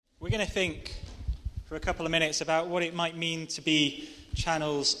We're going to think for a couple of minutes about what it might mean to be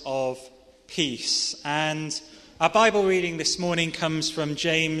channels of peace. And our Bible reading this morning comes from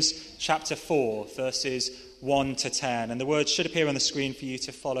James chapter 4, verses 1 to 10. And the words should appear on the screen for you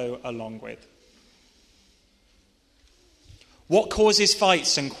to follow along with. What causes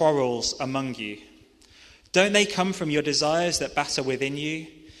fights and quarrels among you? Don't they come from your desires that batter within you?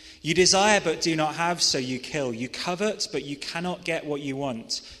 You desire but do not have, so you kill. You covet but you cannot get what you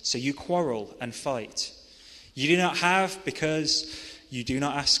want, so you quarrel and fight. You do not have because you do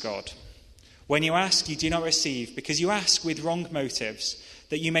not ask God. When you ask, you do not receive, because you ask with wrong motives,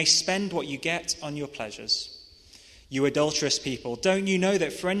 that you may spend what you get on your pleasures. You adulterous people, don't you know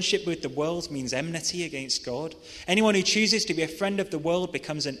that friendship with the world means enmity against God? Anyone who chooses to be a friend of the world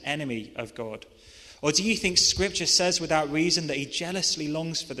becomes an enemy of God. Or do you think Scripture says without reason that he jealously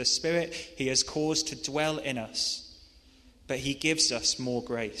longs for the Spirit he has caused to dwell in us? But he gives us more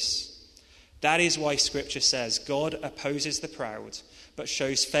grace. That is why Scripture says God opposes the proud, but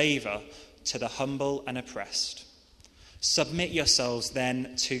shows favor to the humble and oppressed. Submit yourselves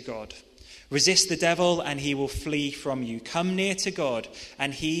then to God. Resist the devil and he will flee from you. Come near to God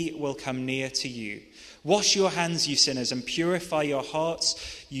and he will come near to you. Wash your hands, you sinners, and purify your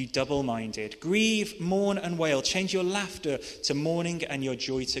hearts, you double-minded. Grieve, mourn, and wail. Change your laughter to mourning and your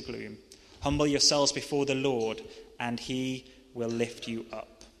joy to gloom. Humble yourselves before the Lord, and he will lift you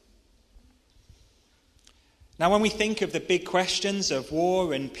up. Now, when we think of the big questions of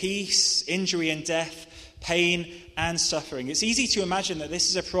war and peace, injury and death, pain and suffering, it's easy to imagine that this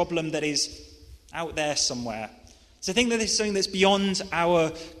is a problem that is out there somewhere. To think that this is something that's beyond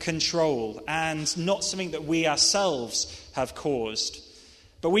our control and not something that we ourselves have caused.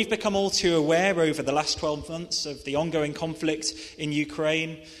 But we've become all too aware over the last 12 months of the ongoing conflict in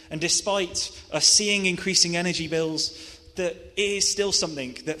Ukraine. And despite us seeing increasing energy bills, that it is still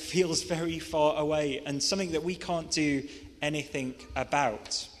something that feels very far away and something that we can't do anything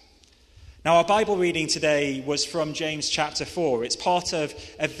about. Now, our Bible reading today was from James chapter 4. It's part of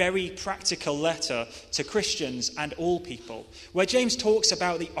a very practical letter to Christians and all people, where James talks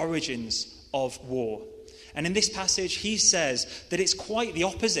about the origins of war. And in this passage, he says that it's quite the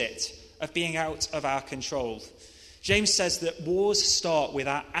opposite of being out of our control. James says that wars start with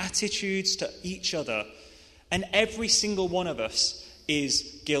our attitudes to each other, and every single one of us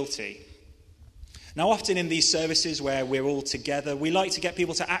is guilty. Now, often in these services where we're all together, we like to get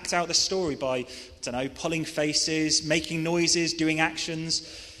people to act out the story by, pulling faces, making noises, doing actions.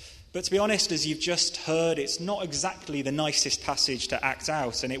 But to be honest, as you've just heard, it's not exactly the nicest passage to act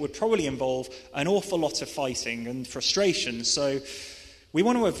out, and it would probably involve an awful lot of fighting and frustration. So we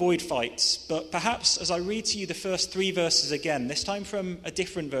want to avoid fights, but perhaps as I read to you the first 3 verses again, this time from a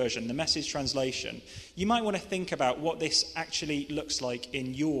different version, the Message translation, you might want to think about what this actually looks like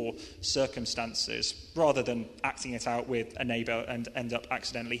in your circumstances, rather than acting it out with a neighbour and end up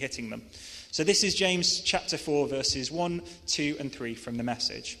accidentally hitting them. So this is James chapter 4, verses 1, 2 and 3 from the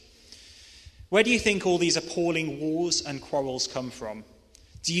Message. Where do you think all these appalling wars and quarrels come from?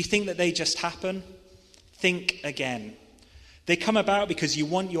 Do you think that they just happen? Think again. They come about because you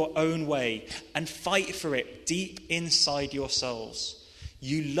want your own way and fight for it deep inside yourselves.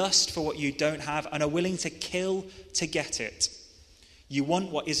 You lust for what you don't have and are willing to kill to get it. You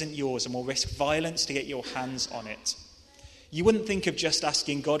want what isn't yours and will risk violence to get your hands on it. You wouldn't think of just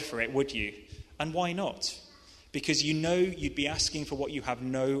asking God for it, would you? And why not? Because you know you'd be asking for what you have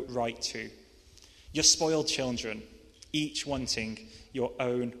no right to. You're spoiled children, each wanting your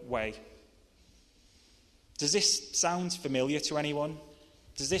own way. Does this sound familiar to anyone?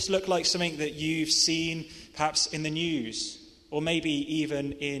 Does this look like something that you've seen perhaps in the news or maybe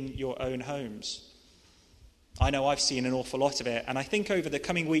even in your own homes? I know I've seen an awful lot of it, and I think over the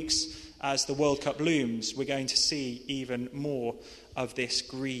coming weeks as the World Cup looms, we're going to see even more of this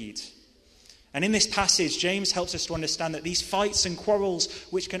greed. And in this passage, James helps us to understand that these fights and quarrels,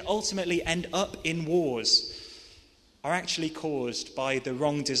 which can ultimately end up in wars, are actually caused by the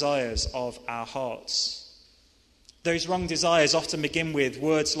wrong desires of our hearts. Those wrong desires often begin with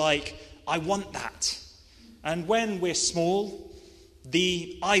words like, I want that. And when we're small,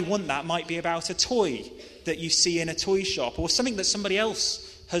 the I want that might be about a toy that you see in a toy shop or something that somebody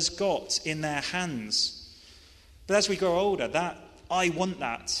else has got in their hands. But as we grow older, that I want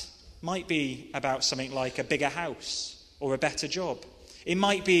that might be about something like a bigger house or a better job. It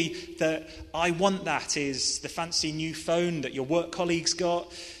might be that I want that is the fancy new phone that your work colleagues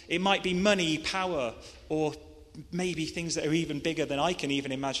got. It might be money, power, or maybe things that are even bigger than I can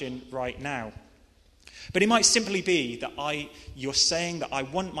even imagine right now. But it might simply be that you're saying that I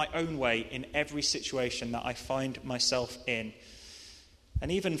want my own way in every situation that I find myself in.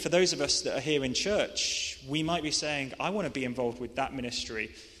 And even for those of us that are here in church, we might be saying, I want to be involved with that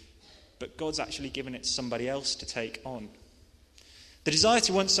ministry, but God's actually given it to somebody else to take on. The desire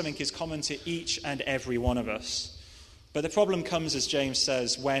to want something is common to each and every one of us. But the problem comes, as James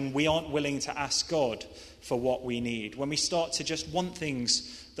says, when we aren't willing to ask God for what we need, when we start to just want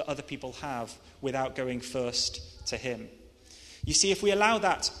things that other people have without going first to him. You see, if we allow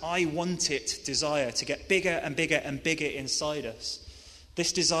that I want it desire to get bigger and bigger and bigger inside us,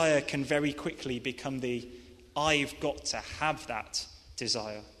 this desire can very quickly become the I've got to have that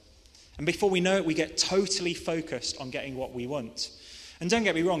desire. And before we know it, we get totally focused on getting what we want. And don't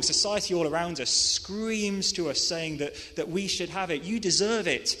get me wrong, society all around us screams to us saying that we should have it. You deserve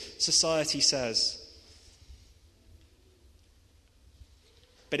it, society says.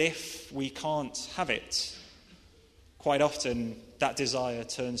 But if we can't have it, quite often that desire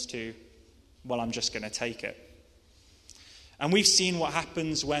turns to, well, I'm just going to take it. And we've seen what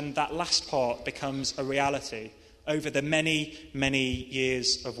happens when that last part becomes a reality over the many, many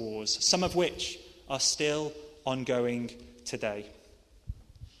years of wars, some of which are still ongoing today.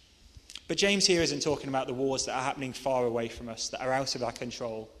 But James here isn't talking about the wars that are happening far away from us, that are out of our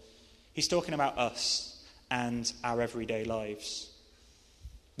control. He's talking about us and our everyday lives.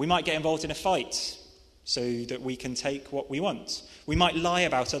 We might get involved in a fight so that we can take what we want. We might lie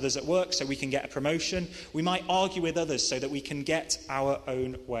about others at work so we can get a promotion. We might argue with others so that we can get our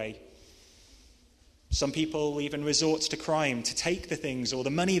own way. Some people even resort to crime to take the things or the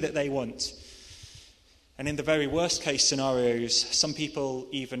money that they want. And in the very worst case scenarios, some people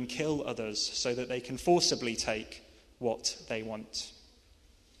even kill others so that they can forcibly take what they want.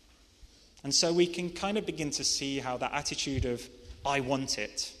 And so we can kind of begin to see how that attitude of, I want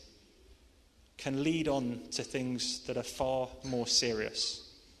it, can lead on to things that are far more serious.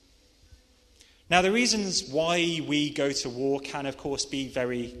 Now, the reasons why we go to war can, of course, be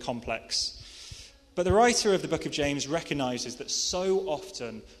very complex. But the writer of the book of James recognizes that so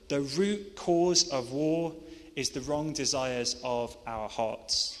often the root cause of war is the wrong desires of our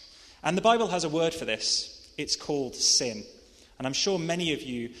hearts. And the Bible has a word for this. It's called sin. And I'm sure many of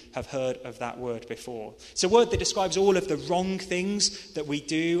you have heard of that word before. It's a word that describes all of the wrong things that we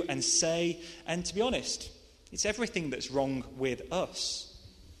do and say. And to be honest, it's everything that's wrong with us.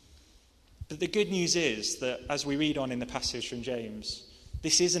 But the good news is that as we read on in the passage from James,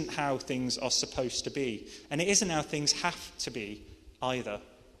 this isn't how things are supposed to be. And it isn't how things have to be either.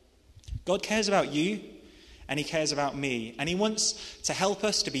 God cares about you, and he cares about me. And he wants to help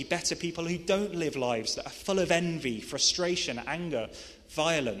us to be better people who don't live lives that are full of envy, frustration, anger,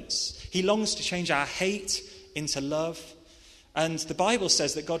 violence. He longs to change our hate into love. And the Bible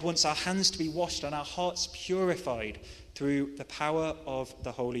says that God wants our hands to be washed and our hearts purified through the power of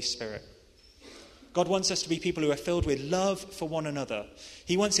the Holy Spirit. God wants us to be people who are filled with love for one another.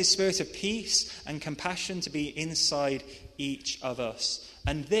 He wants his spirit of peace and compassion to be inside each of us.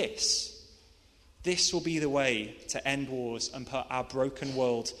 And this will be the way to end wars and put our broken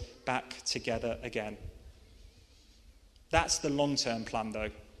world back together again. That's the long-term plan,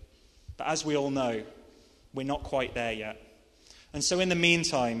 though. But as we all know, we're not quite there yet. And so in the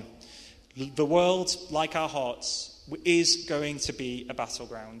meantime, the world, like our hearts, is going to be a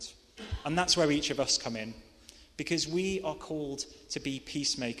battleground. And that's where each of us come in, because we are called to be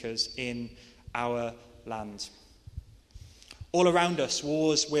peacemakers in our land. All around us,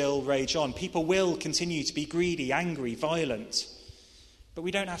 wars will rage on. People will continue to be greedy, angry, violent. But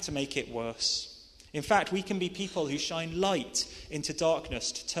we don't have to make it worse. In fact, we can be people who shine light into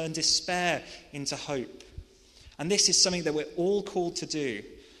darkness, to turn despair into hope. And this is something that we're all called to do.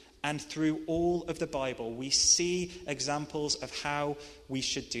 And through all of the Bible, we see examples of how we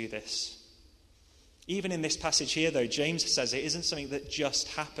should do this. Even in this passage here, though, James says it isn't something that just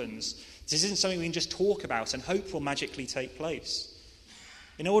happens. This isn't something we can just talk about and hope will magically take place.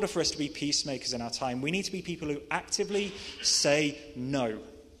 In order for us to be peacemakers in our time, we need to be people who actively say no.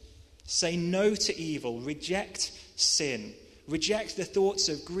 Say no to evil, reject sin, reject the thoughts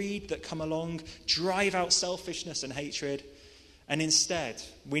of greed that come along, drive out selfishness and hatred. And instead,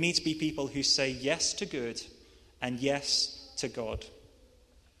 we need to be people who say yes to good and yes to God.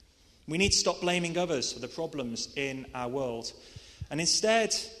 We need to stop blaming others for the problems in our world. And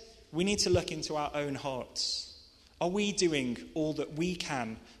instead, we need to look into our own hearts. Are we doing all that we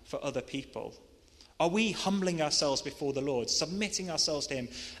can for other people? Are we humbling ourselves before the Lord, submitting ourselves to him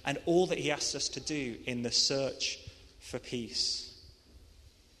and all that he asks us to do in the search for peace?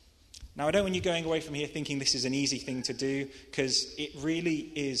 Now, I don't want you going away from here thinking this is an easy thing to do, because it really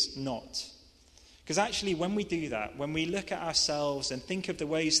is not. Because actually, when we do that, when we look at ourselves and think of the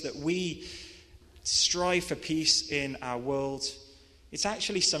ways that we strive for peace in our world, it's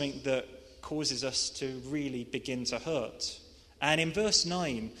actually something that causes us to really begin to hurt. And in verse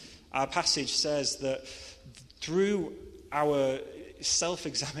 9, our passage says that through our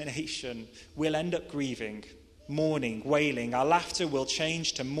self-examination, we'll end up grieving, mourning, wailing. Our laughter will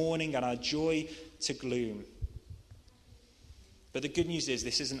change to mourning and our joy to gloom. But the good news is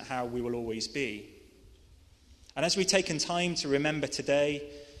this isn't how we will always be. And as we've taken time to remember today,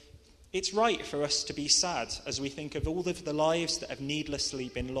 it's right for us to be sad as we think of all of the lives that have needlessly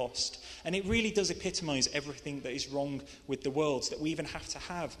been lost. And it really does epitomise everything that is wrong with the world, that we even have to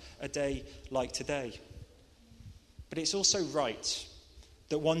have a day like today. But it's also right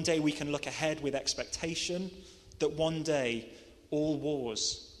that one day we can look ahead with expectation, that one day all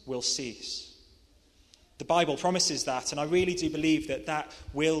wars will cease. The Bible promises that, and I really do believe that that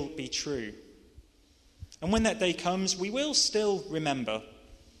will be true. And when that day comes, we will still remember,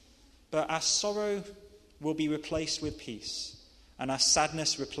 but our sorrow will be replaced with peace, and our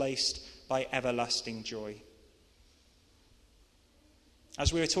sadness replaced by everlasting joy.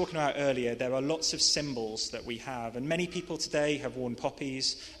 As we were talking about earlier, there are lots of symbols that we have, and many people today have worn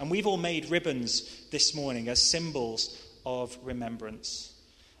poppies, and we've all made ribbons this morning as symbols of remembrance.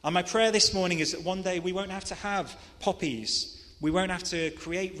 And my prayer this morning is that one day we won't have to have poppies. We won't have to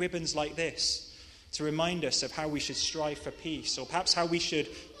create ribbons like this to remind us of how we should strive for peace, or perhaps how we should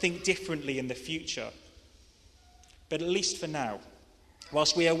think differently in the future. But at least for now,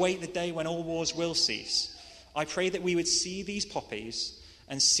 whilst we await the day when all wars will cease, I pray that we would see these poppies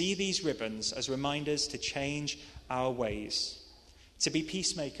and see these ribbons as reminders to change our ways, to be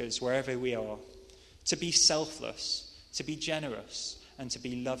peacemakers wherever we are, to be selfless, to be generous, and to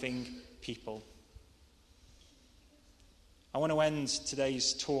be loving people. I want to end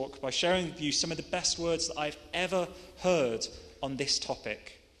today's talk by sharing with you some of the best words that I've ever heard on this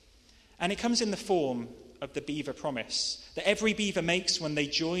topic. And it comes in the form of the beaver promise that every beaver makes when they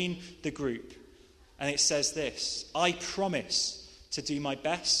join the group. And it says this: I promise to do my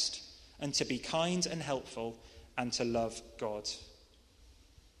best and to be kind and helpful and to love God.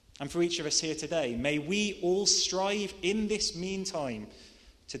 And for each of us here today, may we all strive in this meantime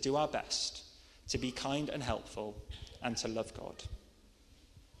to do our best, to be kind and helpful, and to love God.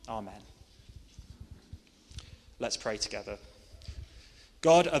 Amen. Let's pray together.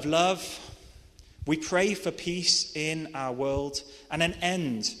 God of love, we pray for peace in our world and an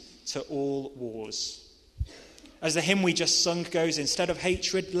end to all wars. As the hymn we just sung goes, instead of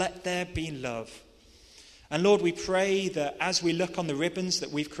hatred, let there be love. And Lord, we pray that as we look on the ribbons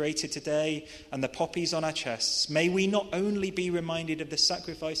that we've created today and the poppies on our chests, may we not only be reminded of the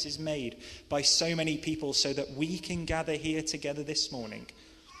sacrifices made by so many people so that we can gather here together this morning,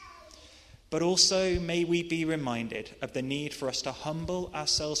 but also may we be reminded of the need for us to humble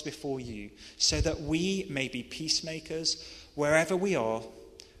ourselves before you so that we may be peacemakers wherever we are,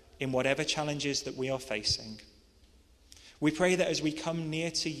 in whatever challenges that we are facing. We pray that as we come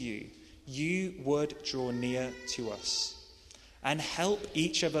near to you, you would draw near to us and help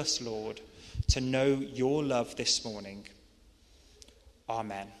each of us, Lord, to know your love this morning.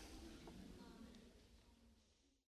 Amen.